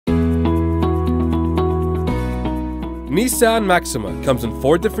Nissan Maxima comes in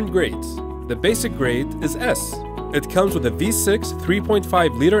 4 different grades. The basic grade is S. It comes with a V6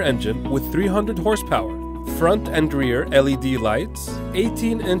 3.5-liter engine with 300 horsepower, front and rear LED lights,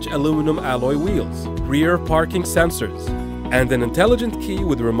 18-inch aluminum alloy wheels, rear parking sensors, and an intelligent key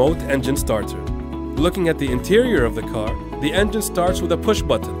with remote engine starter. Looking at the interior of the car, the engine starts with a push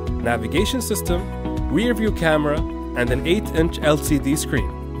button, navigation system, rear view camera, and an 8-inch LCD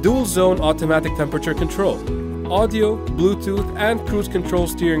screen. Dual zone automatic temperature control, audio, Bluetooth, and cruise control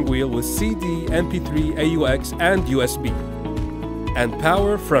steering wheel with CD, MP3, AUX, and USB, and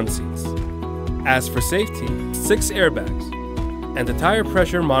power front seats. As for safety, 6 airbags, and a tire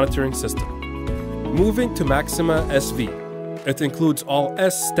pressure monitoring system. Moving to Maxima SV. It includes all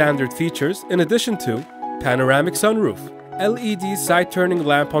S standard features in addition to panoramic sunroof, LED side-turning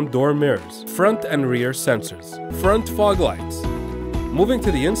lamp on door mirrors, front and rear sensors, front fog lights. Moving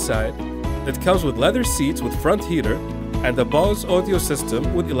to the inside, it comes with leather seats with front heater and a Bose audio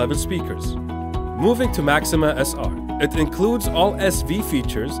system with 11 speakers. Moving to Maxima SR, it includes all SV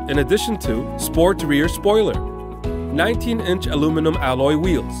features in addition to sport rear spoiler, 19-inch aluminum alloy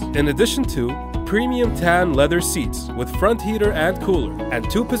wheels, in addition to premium tan leather seats with front heater and cooler, and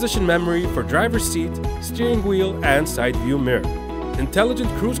 2-position memory for driver's seat, steering wheel, and side view mirror. Intelligent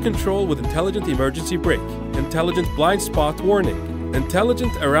cruise control with intelligent emergency brake, intelligent blind spot warning,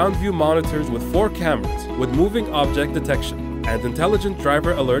 intelligent around view monitors with 4 cameras with moving object detection, and intelligent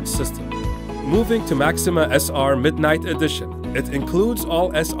driver alert system. Moving to Maxima SR Midnight Edition, it includes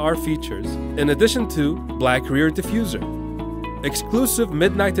all SR features in addition to black rear diffuser, exclusive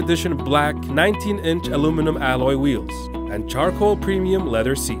Midnight Edition black 19-inch aluminum alloy wheels, and charcoal premium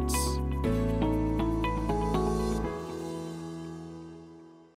leather seats.